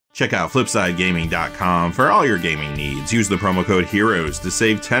Check out FlipsideGaming.com for all your gaming needs. Use the promo code HEROES to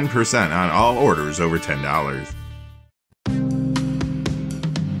save 10% on all orders over $10.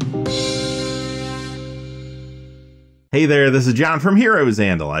 Hey there, this is John from Heroes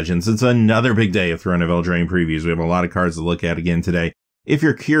and Legends. It's another big day of Throne of Eldraine previews. We have a lot of cards to look at again today. If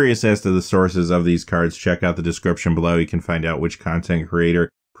you're curious as to the sources of these cards, check out the description below. You can find out which content creator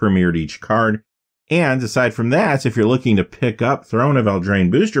premiered each card. And aside from that, if you're looking to pick up Throne of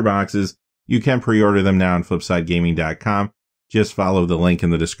Eldraine booster boxes, you can pre-order them now on FlipsideGaming.com. Just follow the link in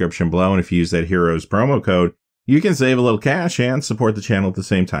the description below, and if you use that Heroes promo code, you can save a little cash and support the channel at the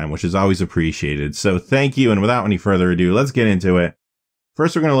same time, which is always appreciated. So thank you, and without any further ado, let's get into it.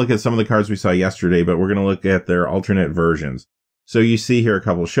 First, we're going to look at some of the cards we saw yesterday, but we're going to look at their alternate versions. So you see here a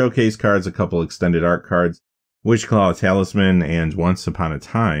couple showcase cards, a couple extended art cards, Witchclaw Talisman, and Once Upon a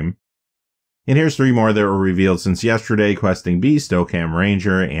Time. And here's three more that were revealed since yesterday, Questing Beast, Occam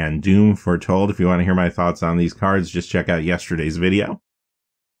Ranger, and Doom Foretold. If you want to hear my thoughts on these cards, just check out yesterday's video.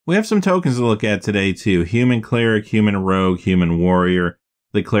 We have some tokens to look at today too. Human Cleric, Human Rogue, Human Warrior.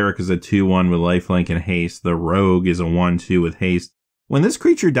 The Cleric is a 2/1 with lifelink and haste. The Rogue is a 1/2 with haste. When this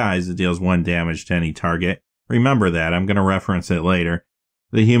creature dies, it deals 1 damage to any target. Remember that, I'm going to reference it later.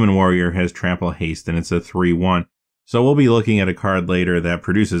 The Human Warrior has Trample Haste and it's a 3/1. So we'll be looking at a card later that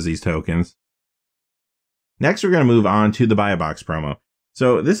produces these tokens. Next, we're going to move on to the Buy a Box promo.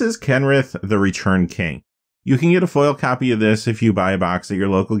 So this is Kenrith the Return King. You can get a foil copy of this if you buy a box at your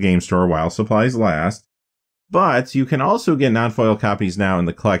local game store while supplies last. But you can also get non-foil copies now in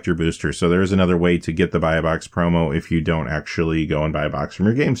the collector booster. So there's another way to get the Buy a Box promo if you don't actually go and buy a box from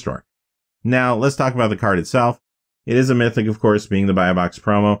your game store. Now, let's talk about the card itself. It is a mythic, of course, being the Buy a Box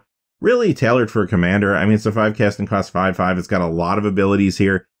promo. Really tailored for a commander. I mean, it's a 5 cast and costs 5/5. It's got a lot of abilities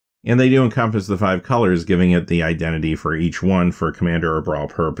here. And they do encompass the 5 colors, giving it the identity for each one for commander or brawl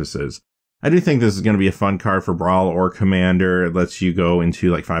purposes. I do think this is going to be a fun card for brawl or commander. It lets you go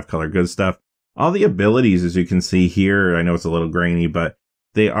into like 5-color good stuff. All the abilities, as you can see here, I know it's a little grainy, but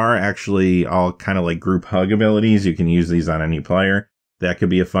they are actually all kind of like group hug abilities. You can use these on any player. That could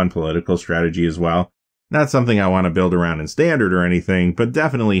be a fun political strategy as well. Not something I want to build around in standard or anything, but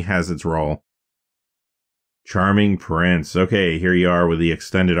definitely has its role. Charming Prince. Okay, here you are with the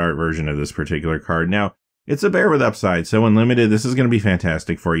extended art version of this particular card. Now, it's a bear with upside, so in limited, this is going to be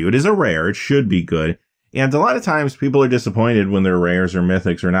fantastic for you. It is a rare, it should be good, and a lot of times people are disappointed when their rares or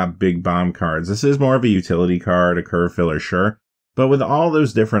mythics are not big bomb cards. This is more of a utility card, a curve filler, sure, but with all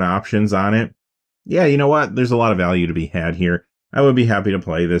those different options on it, yeah, you know what? There's a lot of value to be had here. I would be happy to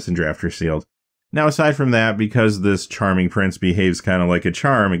play this in Draft or Sealed. Now, aside from that, because this Charming Prince behaves kind of like a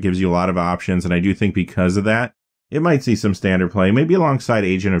charm, it gives you a lot of options, and I do think because of that, it might see some standard play, maybe alongside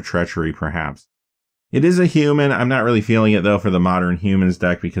Agent of Treachery, perhaps. It is a human. I'm not really feeling it, though, for the Modern Humans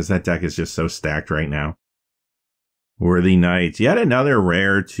deck, because that deck is just so stacked right now. Worthy Knight. Yet another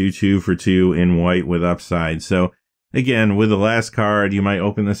rare 2/2 for 2 in white with upside. So, again, with the last card, you might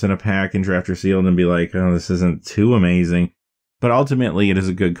open this in a pack in Draft or Sealed and be like, oh, this isn't too amazing. But ultimately, it is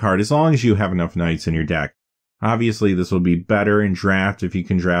a good card as long as you have enough Knights in your deck. Obviously, this will be better in draft if you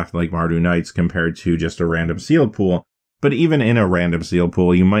can draft like Mardu Knights compared to just a random sealed pool. But even in a random sealed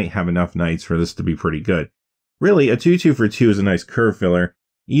pool, you might have enough Knights for this to be pretty good. Really, a 2/2 for 2 is a nice curve filler.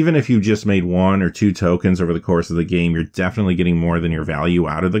 Even if you just made 1 or 2 tokens over the course of the game, you're definitely getting more than your value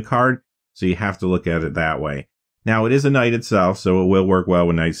out of the card. So you have to look at it that way. Now, it is a Knight itself, so it will work well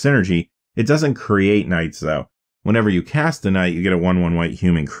with Knight Synergy. It doesn't create Knights, though. Whenever you cast a Knight, you get a 1/1 white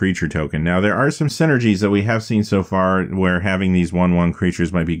human creature token. Now, there are some synergies that we have seen so far where having these 1/1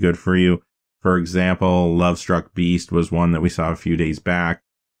 creatures might be good for you. For example, Lovestruck Beast was one that we saw a few days back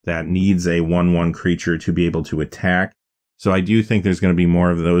that needs a 1/1 creature to be able to attack. So I do think there's going to be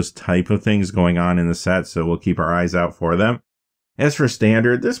more of those type of things going on in the set, so we'll keep our eyes out for them. As for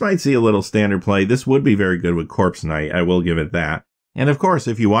standard, this might see a little standard play. This would be very good with Corpse Knight, I will give it that. And of course,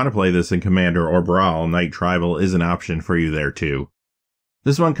 if you want to play this in Commander or Brawl, Knight Tribal is an option for you there too.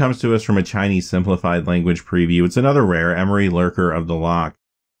 This one comes to us from a Chinese simplified language preview. It's another rare, Emery Lurker of the Loch.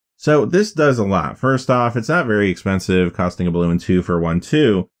 So this does a lot. First off, it's not very expensive, costing a blue and 2 for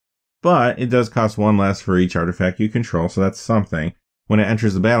 1/2, but it does cost 1 less for each artifact you control, so that's something. When it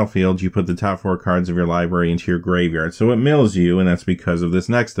enters the battlefield, you put the top 4 cards of your library into your graveyard, so it mills you, and that's because of this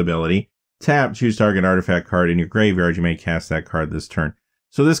next ability. Tap, choose target artifact card in your graveyard, you may cast that card this turn.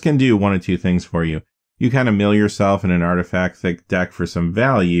 So this can do 1 of 2 things for you. You kind of mill yourself in an artifact thick deck for some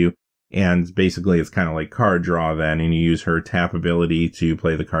value, and basically it's kind of like card draw then, and you use her tap ability to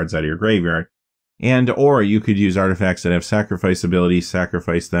play the cards out of your graveyard. And or you could use artifacts that have sacrifice abilities,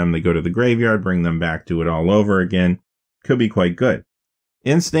 sacrifice them, they go to the graveyard, bring them back, do it all over again. Could be quite good.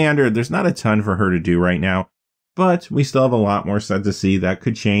 In Standard, there's not a ton for her to do right now, but we still have a lot more set to see. That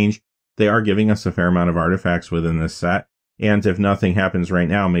could change. They are giving us a fair amount of artifacts within this set, and if nothing happens right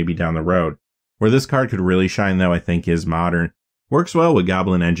now, maybe down the road. Where this card could really shine, though, I think is Modern. Works well with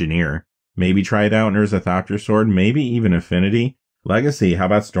Goblin Engineer. Maybe try it out in Urza Thopter Sword, maybe even Affinity. Legacy, how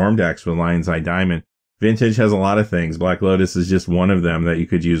about Storm decks with Lion's Eye Diamond? Vintage has a lot of things. Black Lotus is just one of them that you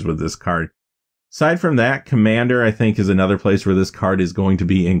could use with this card. Aside from that, Commander, I think, is another place where this card is going to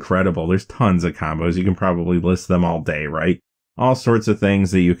be incredible. There's tons of combos. You can probably list them all day, right? All sorts of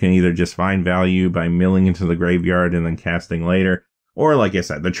things that you can either just find value by milling into the graveyard and then casting later, or like I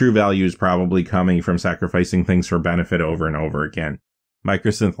said, the true value is probably coming from sacrificing things for benefit over and over again.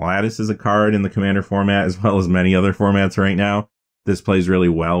 Microsynth Lattice is a card in the Commander format as well as many other formats right now. This plays really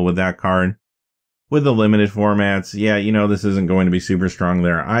well with that card. With the limited formats, yeah, you know, this isn't going to be super strong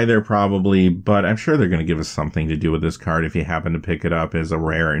there either probably, but I'm sure they're going to give us something to do with this card if you happen to pick it up as a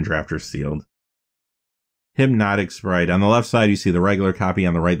rare in Draft or Sealed. Hypnotic Sprite. On the left side, you see the regular copy.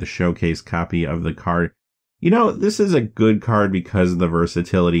 On the right, the showcase copy of the card. You know, this is a good card because of the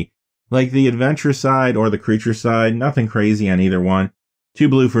versatility. Like the adventure side or the creature side, nothing crazy on either one. 2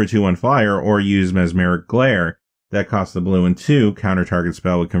 blue for a 2/1 flyer, or use Mesmeric Glare. That costs the blue and 2. Counter target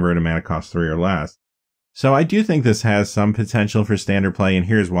spell would convert a mana cost 3 or less. So I do think this has some potential for standard play, and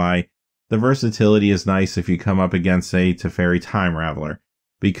here's why. The versatility is nice if you come up against, say, Teferi Time Raveler,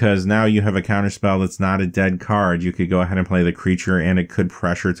 because now you have a counterspell that's not a dead card. You could go ahead and play the creature, and it could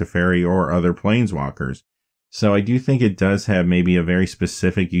pressure Teferi or other planeswalkers. So I do think it does have maybe a very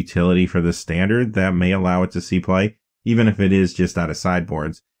specific utility for the standard that may allow it to see play, even if it is just out of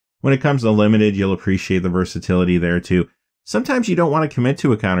sideboards. When it comes to limited, you'll appreciate the versatility there too. Sometimes you don't want to commit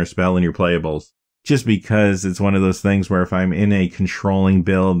to a counterspell in your playables, just because it's one of those things where if I'm in a controlling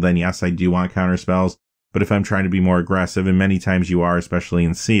build, then yes, I do want counterspells. But if I'm trying to be more aggressive, and many times you are, especially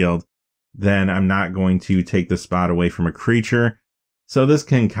in Sealed, then I'm not going to take the spot away from a creature. So this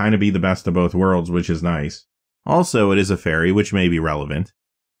can kind of be the best of both worlds, which is nice. Also, it is a fairy, which may be relevant.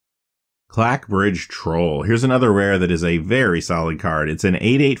 Clackbridge Troll. Here's another rare that is a very solid card. It's an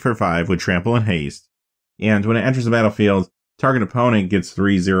 8/8 for 5 with Trample and Haste. And when it enters the battlefield, target opponent gets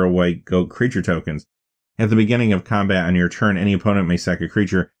 3/0 white goat creature tokens. At the beginning of combat on your turn, any opponent may sack a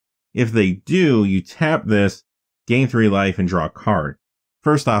creature. If they do, you tap this, gain 3 life, and draw a card.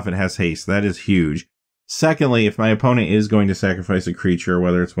 First off, it has haste. That is huge. Secondly, if my opponent is going to sacrifice a creature,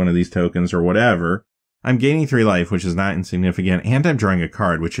 whether it's one of these tokens or whatever, I'm gaining 3 life, which is not insignificant, and I'm drawing a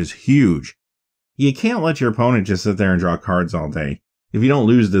card, which is huge. You can't let your opponent just sit there and draw cards all day. If you don't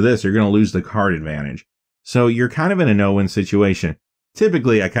lose to this, you're going to lose the card advantage. So you're kind of in a no-win situation.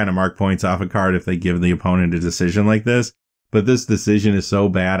 Typically, I kind of mark points off a card if they give the opponent a decision like this, but this decision is so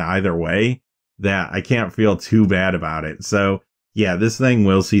bad either way that I can't feel too bad about it. So yeah, this thing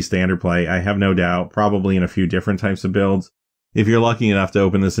will see standard play, I have no doubt, probably in a few different types of builds. If you're lucky enough to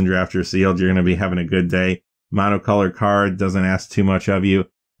open this in Draft or Sealed, you're going to be having a good day. Monocolor card doesn't ask too much of you.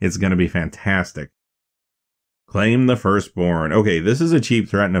 It's going to be fantastic. Claim the Firstborn. Okay, this is a cheap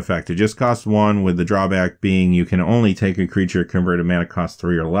threaten effect. It just costs 1, with the drawback being you can only take a creature converted mana cost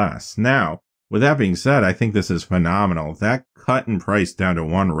 3 or less. Now, with that being said, I think this is phenomenal. That cut in price down to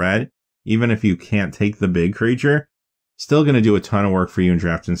 1 red, even if you can't take the big creature, still going to do a ton of work for you in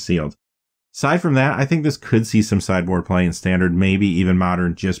Draft and Sealed. Aside from that, I think this could see some sideboard play in Standard, maybe even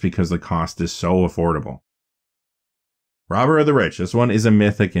Modern, just because the cost is so affordable. Robber of the Rich. This one is a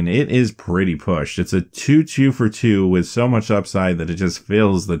mythic, and it is pretty pushed. It's a 2/2 for 2 with so much upside that it just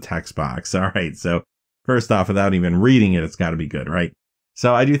fills the text box. All right, so first off, without even reading it, it's got to be good, right?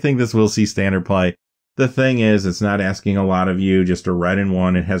 So I do think this will see standard play. The thing is, it's not asking a lot of you, just a red and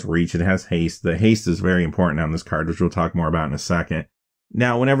 1. It has reach, it has haste. The haste is very important on this card, which we'll talk more about in a second.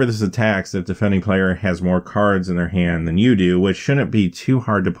 Now, whenever this attacks, if defending player has more cards in their hand than you do, which shouldn't be too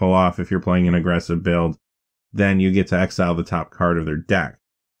hard to pull off if you're playing an aggressive build, then you get to exile the top card of their deck.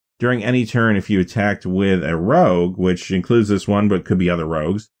 During any turn, if you attacked with a rogue, which includes this one but could be other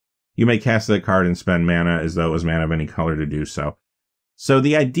rogues, you may cast that card and spend mana as though it was mana of any color to do so. So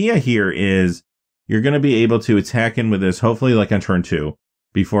the idea here is you're going to be able to attack in with this, hopefully like on turn 2,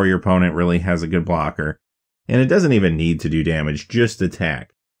 before your opponent really has a good blocker. And it doesn't even need to do damage, just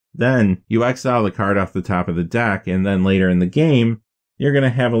attack. Then you exile the card off the top of the deck, and then later in the game, you're going to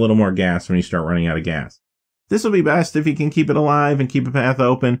have a little more gas when you start running out of gas. This will be best if you can keep it alive and keep a path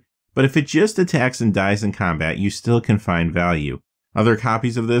open, but if it just attacks and dies in combat, you still can find value. Other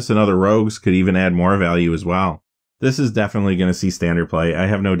copies of this and other rogues could even add more value as well. This is definitely going to see standard play. I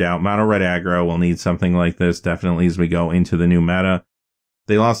have no doubt Mono Red Aggro will need something like this definitely as we go into the new meta.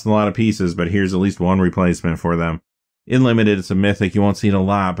 They lost a lot of pieces, but here's at least one replacement for them. In Limited, it's a mythic. You won't see it a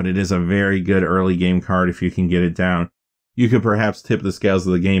lot, but it is a very good early game card if you can get it down. You could perhaps tip the scales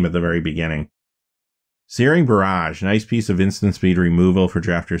of the game at the very beginning. Searing Barrage, nice piece of instant speed removal for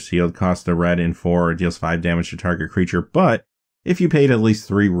Drafter Sealed, costs a red and 4, deals 5 damage to target creature, but if you paid at least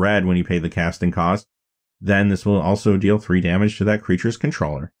 3 red when you pay the casting cost, then this will also deal 3 damage to that creature's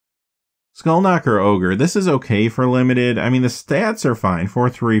controller. Skullknocker Ogre, this is okay for Limited. I mean, the stats are fine,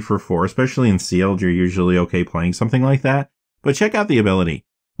 4/3 for 4, especially in Sealed, you're usually okay playing something like that. But check out the ability.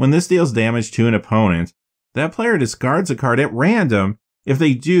 When this deals damage to an opponent, that player discards a card at random. If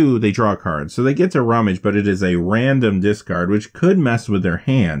they do, they draw a card. So they get to rummage, but it is a random discard, which could mess with their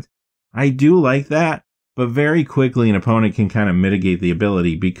hand. I do like that, but very quickly an opponent can kind of mitigate the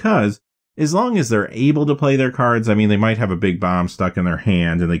ability because as long as they're able to play their cards, I mean, they might have a big bomb stuck in their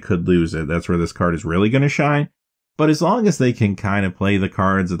hand and they could lose it. That's where this card is really going to shine. But as long as they can kind of play the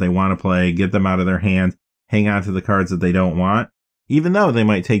cards that they want to play, get them out of their hand, hang on to the cards that they don't want, even though they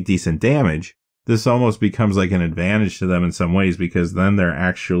might take decent damage, this almost becomes like an advantage to them in some ways because then they're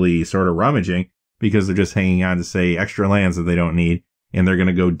actually sort of rummaging because they're just hanging on to, say, extra lands that they don't need, and they're going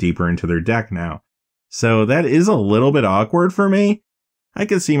to go deeper into their deck now. So that is a little bit awkward for me. I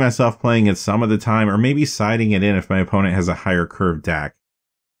could see myself playing it some of the time, or maybe siding it in if my opponent has a higher curved deck.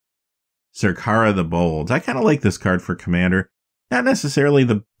 Zerkara the Bold. I kind of like this card for Commander. Not necessarily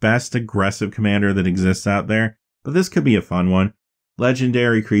the best aggressive commander that exists out there, but this could be a fun one.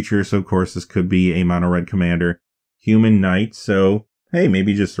 Legendary creature, so of course this could be a mono-red commander. Human Knight, so hey,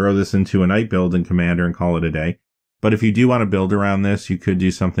 maybe just throw this into a Knight build in Commander and call it a day. But if you do want to build around this, you could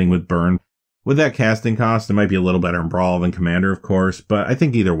do something with Burn. With that casting cost, it might be a little better in Brawl than Commander, of course, but I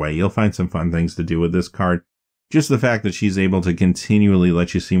think either way, you'll find some fun things to do with this card. Just the fact that she's able to continually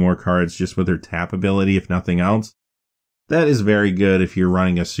let you see more cards just with her tap ability, if nothing else. That is very good if you're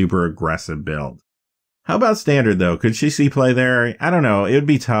running a super aggressive build. How about Standard, though? Could she see play there? I don't know. It would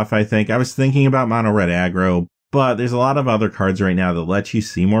be tough, I think. I was thinking about mono-red aggro, but there's a lot of other cards right now that let you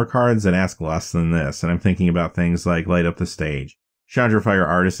see more cards that ask less than this, and I'm thinking about things like Light Up the Stage. Chandra Fire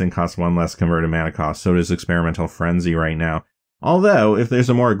Artisan costs 1 less converted mana cost, so does Experimental Frenzy right now. Although, if there's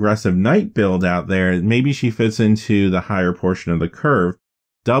a more aggressive Knight build out there, maybe she fits into the higher portion of the curve.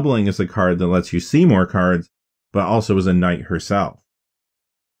 Doubling is a card that lets you see more cards, but also is a Knight herself.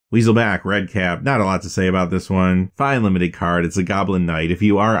 Weaselback, Red Cap, not a lot to say about this one. Fine limited card, it's a Goblin Knight. If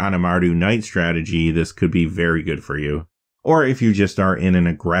you are on a Mardu Knight strategy, this could be very good for you. Or if you just are in an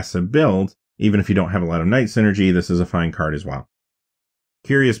aggressive build, even if you don't have a lot of Knight synergy, this is a fine card as well.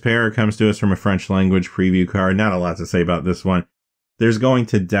 Curious Pair comes to us from a French language preview card. Not a lot to say about this one. There's going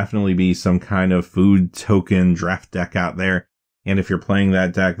to definitely be some kind of food token draft deck out there. And if you're playing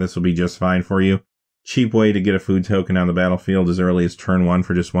that deck, this will be just fine for you. Cheap way to get a food token on the battlefield as early as turn 1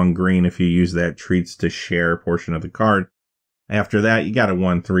 for just 1 green if you use that Treats to Share portion of the card. After that, you got a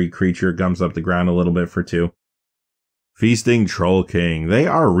 1/3 creature, gums up the ground a little bit for 2. Feasting Troll King. They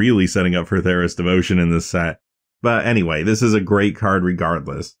are really setting up for Theros Devotion in this set. But anyway, this is a great card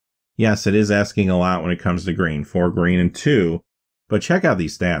regardless. Yes, it is asking a lot when it comes to green. 4 green and 2. But check out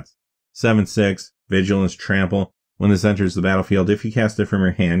these stats. 7/6, Vigilance, Trample. When this enters the battlefield, if you cast it from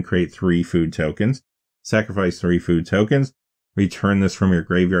your hand, create 3 food tokens. Sacrifice 3 food tokens. Return this from your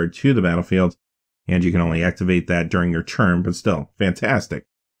graveyard to the battlefield. And you can only activate that during your turn, but still, fantastic.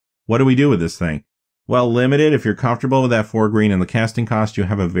 What do we do with this thing? Well, limited, if you're comfortable with that 4 green and the casting cost, you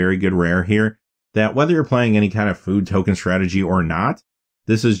have a very good rare here. That whether you're playing any kind of food token strategy or not,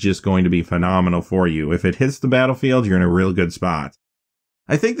 this is just going to be phenomenal for you. If it hits the battlefield, you're in a real good spot.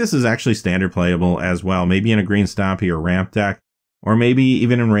 I think this is actually standard playable as well, maybe in a green stompy or ramp deck, or maybe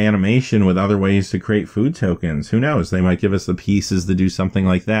even in reanimation with other ways to create food tokens. Who knows? They might give us the pieces to do something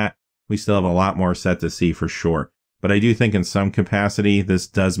like that. We still have a lot more set to see for sure. But I do think in some capacity, this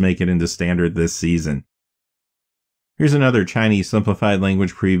does make it into standard this season. Here's another Chinese simplified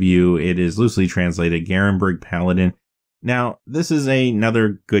language preview. It is loosely translated Garenberg Paladin. Now, this is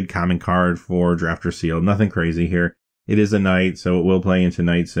another good common card for Drafter Sealed. Nothing crazy here. It is a Knight, so it will play into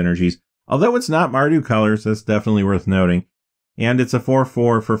Knight synergies. Although it's not Mardu colors, that's definitely worth noting. And it's a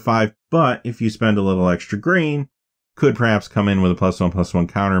 4/4 for 5, but if you spend a little extra green, could perhaps come in with a +1/+1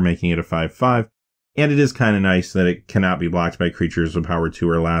 counter, making it a 5/5. And it is kind of nice that it cannot be blocked by creatures with power 2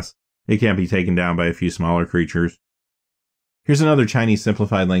 or less. It can't be taken down by a few smaller creatures. Here's another Chinese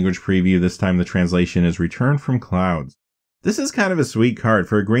simplified language preview. This time the translation is Return from Clouds. This is kind of a sweet card.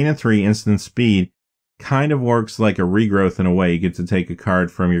 For a green and 3 instant speed, kind of works like a regrowth in a way. You get to take a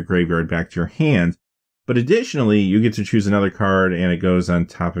card from your graveyard back to your hand. But additionally, you get to choose another card and it goes on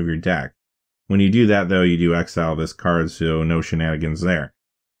top of your deck. When you do that, though, you do exile this card, so no shenanigans there.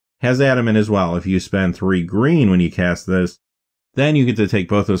 Has Adamant as well. If you spend 3 green when you cast this, then you get to take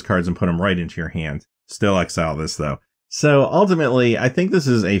both those cards and put them right into your hand. Still exile this though. So ultimately, I think this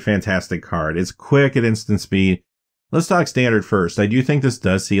is a fantastic card. It's quick at instant speed. Let's talk standard first. I do think this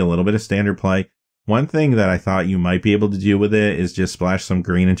does see a little bit of standard play. One thing that I thought you might be able to do with it is just splash some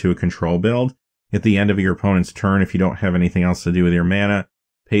green into a control build at the end of your opponent's turn if you don't have anything else to do with your mana.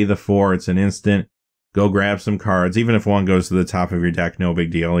 Pay the 4, it's an instant. Go grab some cards. Even if one goes to the top of your deck, no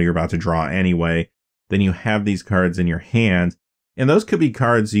big deal. You're about to draw anyway. Then you have these cards in your hand. And those could be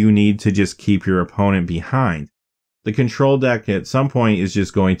cards you need to just keep your opponent behind. The control deck at some point is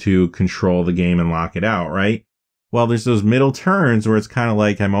just going to control the game and lock it out, right? Well, there's those middle turns where it's kind of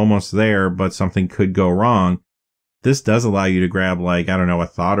like I'm almost there, but something could go wrong. This does allow you to grab like, I don't know, a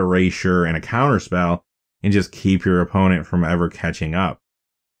Thought Erasure and a counterspell and just keep your opponent from ever catching up.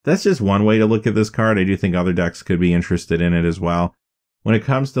 That's just one way to look at this card. I do think other decks could be interested in it as well. When it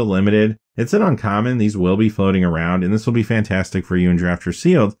comes to limited, it's an uncommon. These will be floating around, and this will be fantastic for you in Draft or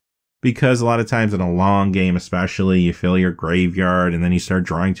Sealed, because a lot of times in a long game especially, you fill your graveyard and then you start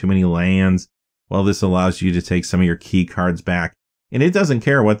drawing too many lands. Well, this allows you to take some of your key cards back, and it doesn't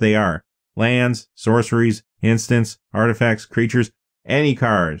care what they are. Lands, sorceries, instants, artifacts, creatures, any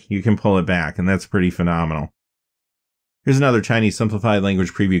card, you can pull it back, and that's pretty phenomenal. Here's another Chinese Simplified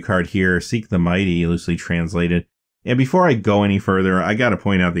Language preview card here, Seek the Mighty, loosely translated. And before I go any further, I gotta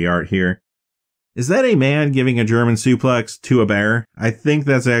point out the art here. Is that a man giving a German suplex to a bear? I think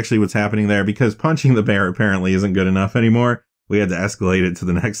that's actually what's happening there, because punching the bear apparently isn't good enough anymore. We had to escalate it to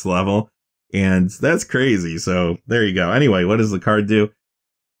the next level, and that's crazy. So there you go. Anyway, what does the card do?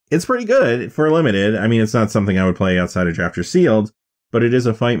 It's pretty good for limited. I mean, it's not something I would play outside of Draft or Sealed, but it is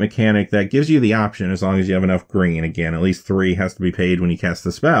a fight mechanic that gives you the option, as long as you have enough green. Again, at least 3 has to be paid when you cast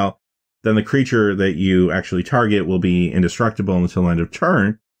the spell. Then the creature that you actually target will be indestructible until end of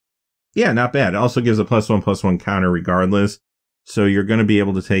turn. Yeah, not bad. It also gives a +1/+1 counter regardless. So you're going to be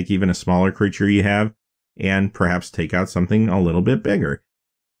able to take even a smaller creature you have and perhaps take out something a little bit bigger.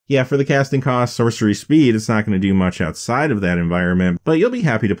 Yeah, for the casting cost, sorcery speed, it's not going to do much outside of that environment, but you'll be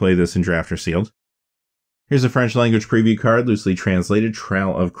happy to play this in Draft or Sealed. Here's a French language preview card, loosely translated,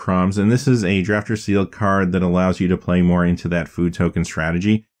 Trail of Crumbs, and this is a Draft or Sealed card that allows you to play more into that food token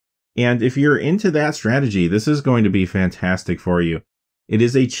strategy. And if you're into that strategy, this is going to be fantastic for you. It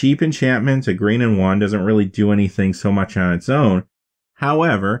is a cheap enchantment. A green and 1 doesn't really do anything so much on its own.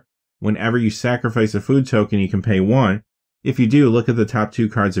 However, whenever you sacrifice a food token, you can pay 1. If you do, look at the top 2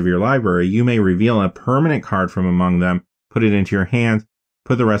 cards of your library. You may reveal a permanent card from among them, put it into your hand,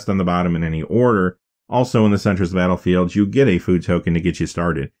 put the rest on the bottom in any order. Also, in the center of the battlefield, you get a food token to get you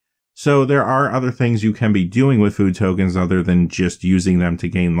started. So there are other things you can be doing with food tokens other than just using them to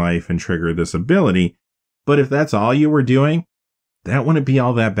gain life and trigger this ability. But if that's all you were doing, that wouldn't be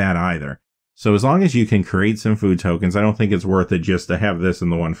all that bad either. So as long as you can create some food tokens, I don't think it's worth it just to have this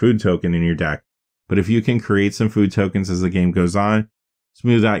and the 1 food token in your deck. But if you can create some food tokens as the game goes on,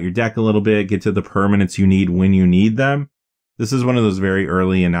 smooth out your deck a little bit, get to the permanents you need when you need them, this is one of those very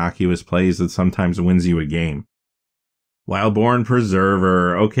early innocuous plays that sometimes wins you a game. Wildborn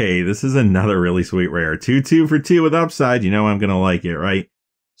Preserver. Okay, this is another really sweet rare. 2/2 for 2 with upside. You know I'm going to like it, right?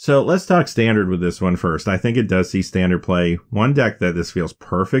 So let's talk standard with this one first. I think it does see standard play. One deck that this feels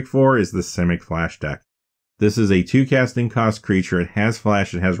perfect for is the Simic Flash deck. This is a 2 casting cost creature. It has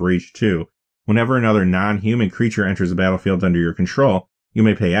Flash. It has Reach 2. Whenever another non-human creature enters the battlefield under your control, you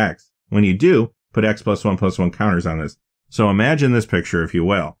may pay X. When you do, put X +1/+1 counters on this. So imagine this picture, if you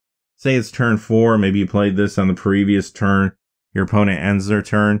will. Say it's turn 4, maybe you played this on the previous turn, your opponent ends their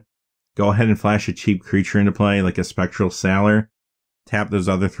turn. Go ahead and flash a cheap creature into play, like a Spectral Sailor. Tap those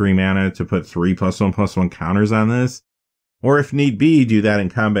other 3 mana to put 3 +1/+1 counters on this. Or if need be, do that in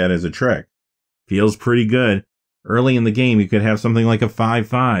combat as a trick. Feels pretty good. Early in the game, you could have something like a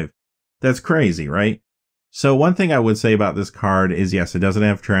 5/5. That's crazy, right? So one thing I would say about this card is, yes, it doesn't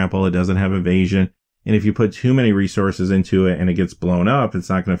have trample, it doesn't have evasion. And if you put too many resources into it and it gets blown up, it's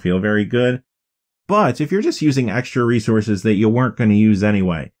not going to feel very good. But if you're just using extra resources that you weren't going to use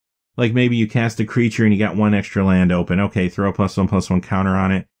anyway, like maybe you cast a creature and you got 1 extra land open, okay, throw a +1/+1 counter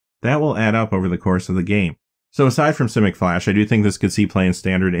on it, that will add up over the course of the game. So aside from Simic Flash, I do think this could see play in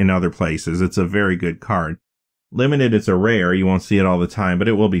standard in other places. It's a very good card. Limited, it's a rare, you won't see it all the time, but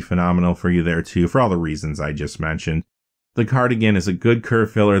it will be phenomenal for you there too, for all the reasons I just mentioned. The card again is a good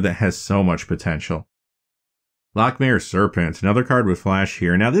curve filler that has so much potential. Lockmare Serpent, another card with Flash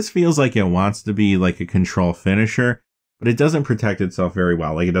here. Now this feels like it wants to be like a control finisher, but it doesn't protect itself very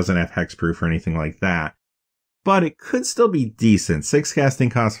well. Like it doesn't have hexproof or anything like that. But it could still be decent. 6 casting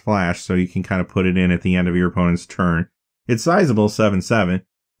cost Flash, so you can kind of put it in at the end of your opponent's turn. It's sizable, 7/7,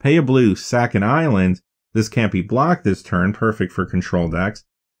 Pay a blue, sack an island. This can't be blocked this turn, perfect for control decks.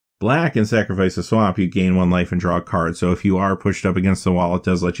 Black and sacrifice a swamp, you gain 1 life and draw a card. So if you are pushed up against the wall, it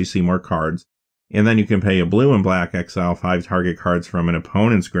does let you see more cards. And then you can pay a blue and black, exile 5 target cards from an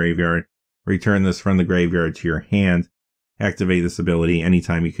opponent's graveyard. Return this from the graveyard to your hand. Activate this ability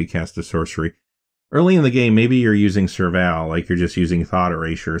anytime you could cast a sorcery. Early in the game, maybe you're using Surveil, like you're just using Thought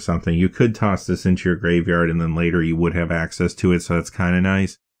Erasure or something. You could toss this into your graveyard and then later you would have access to it, so that's kind of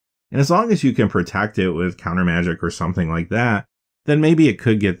nice. And as long as you can protect it with counter magic or something like that, then maybe it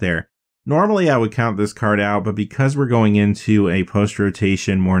could get there. Normally I would count this card out, but because we're going into a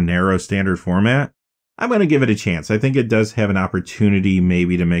post-rotation, more narrow standard format, I'm going to give it a chance. I think it does have an opportunity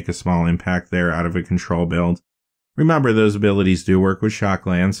maybe to make a small impact there out of a control build. Remember, those abilities do work with shock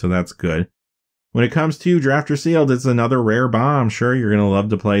lands, so that's good. When it comes to Drafter Sealed, it's another rare bomb. Sure, you're going to love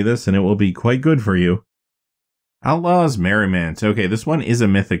to play this, and it will be quite good for you. Outlaw's Merriment. Okay, this one is a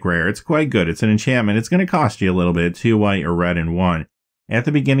mythic rare. It's quite good. It's an enchantment. It's going to cost you a little bit. 2 white, a red, and 1. At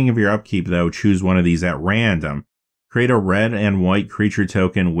the beginning of your upkeep, though, choose one of these at random. Create a red and white creature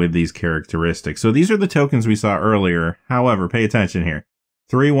token with these characteristics. So these are the tokens we saw earlier. However, pay attention here.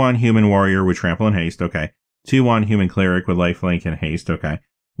 3/1 Human Warrior with Trample and Haste. Okay. 2/1 Human Cleric with Lifelink and Haste. Okay.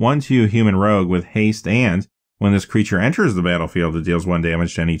 1/2 Human Rogue with Haste, and when this creature enters the battlefield, it deals 1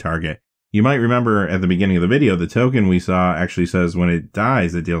 damage to any target. You might remember at the beginning of the video, the token we saw actually says when it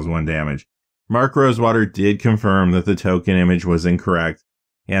dies, it deals 1 damage. Mark Rosewater did confirm that the token image was incorrect,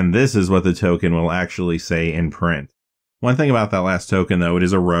 and this is what the token will actually say in print. One thing about that last token, though, it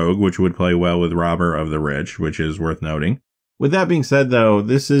is a rogue, which would play well with Robber of the Rich, which is worth noting. With that being said, though,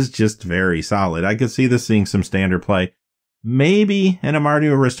 this is just very solid. I could see this seeing some standard play. Maybe in a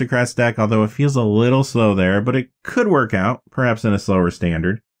Mardu Aristocrats deck, although it feels a little slow there, but it could work out, perhaps in a slower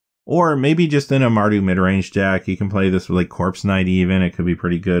standard. Or maybe just in a Mardu mid-range deck, you can play this with like Corpse Knight even. It could be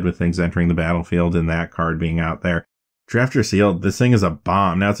pretty good with things entering the battlefield and that card being out there. Drafter Sealed, this thing is a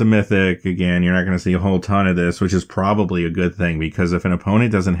bomb. Now it's a mythic. Again, you're not going to see a whole ton of this, which is probably a good thing, because if an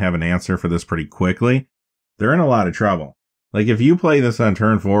opponent doesn't have an answer for this pretty quickly, they're in a lot of trouble. Like if you play this on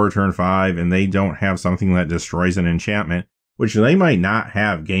turn 4 or turn 5 and they don't have something that destroys an enchantment, which they might not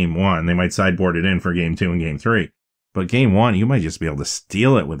have game 1, they might sideboard it in for game 2 and game 3. But game 1, you might just be able to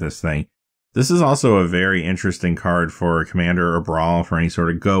steal it with this thing. This is also a very interesting card for Commander or Brawl for any sort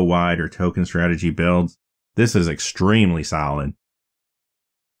of go wide or token strategy builds. This is extremely solid.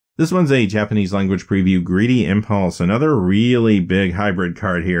 This one's a Japanese language preview, Greedy Impulse, another really big hybrid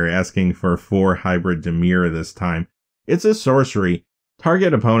card here, asking for 4 hybrid Dimir this time. It's a sorcery.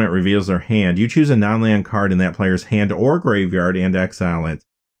 Target opponent reveals their hand. You choose a non-land card in that player's hand or graveyard and exile it.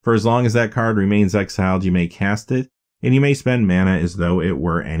 For as long as that card remains exiled, you may cast it, and you may spend mana as though it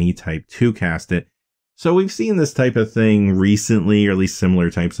were any type to cast it. So we've seen this type of thing recently, or at least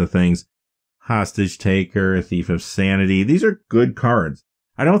similar types of things. Hostage Taker, Thief of Sanity, these are good cards.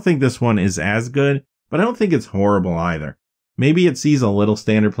 I don't think this one is as good, but I don't think it's horrible either. Maybe it sees a little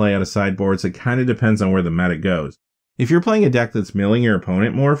standard play out of sideboards. It kind of depends on where the meta goes. If you're playing a deck that's milling your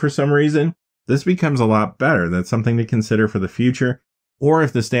opponent more for some reason, this becomes a lot better. That's something to consider for the future. Or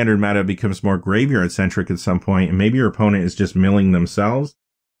if the standard meta becomes more graveyard-centric at some point, and maybe your opponent is just milling themselves,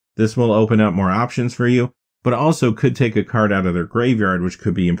 this will open up more options for you, but also could take a card out of their graveyard, which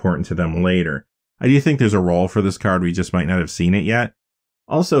could be important to them later. I do think there's a role for this card, we just might not have seen it yet.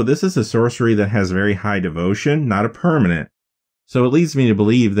 Also, this is a sorcery that has very high devotion, not a permanent. So it leads me to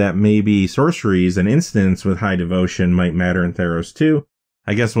believe that maybe sorceries and instants with high devotion might matter in Theros too.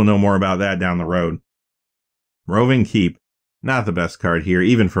 I guess we'll know more about that down the road. Roving Keep. Not the best card here,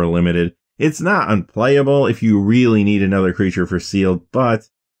 even for a limited. It's not unplayable if you really need another creature for sealed, but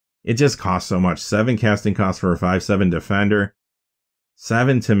it just costs so much. 7 casting costs for a 5/7 defender.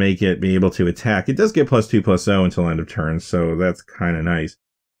 7 to make it be able to attack. It does get +2/+0 until end of turn, so that's kind of nice.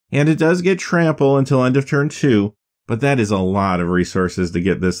 And it does get trample until end of turn 2, but that is a lot of resources to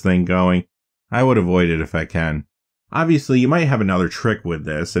get this thing going. I would avoid it if I can. Obviously, you might have another trick with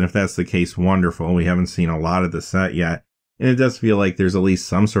this, and if that's the case, wonderful. We haven't seen a lot of the set yet. And it does feel like there's at least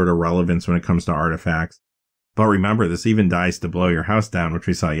some sort of relevance when it comes to artifacts. But remember, this even dies to blow your house down, which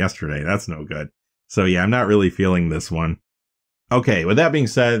we saw yesterday. That's no good. So yeah, I'm not really feeling this one. Okay, with that being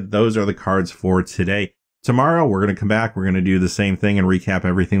said, those are the cards for today. Tomorrow, we're going to come back. We're going to do the same thing and recap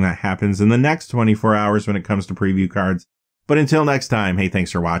everything that happens in the next 24 hours when it comes to preview cards. But until next time, hey, thanks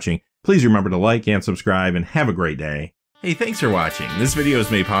for watching. Please remember to like and subscribe, and have a great day. Hey, thanks for watching. This video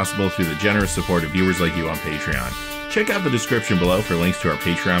is made possible through the generous support of viewers like you on Patreon. Check out the description below for links to our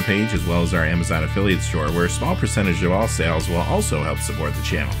Patreon page, as well as our Amazon affiliate store, where a small percentage of all sales will also help support the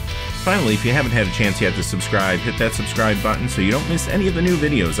channel. Finally, if you haven't had a chance yet to subscribe, hit that subscribe button so you don't miss any of the new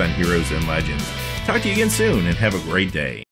videos on Heroes and Legends. Talk to you again soon, and have a great day.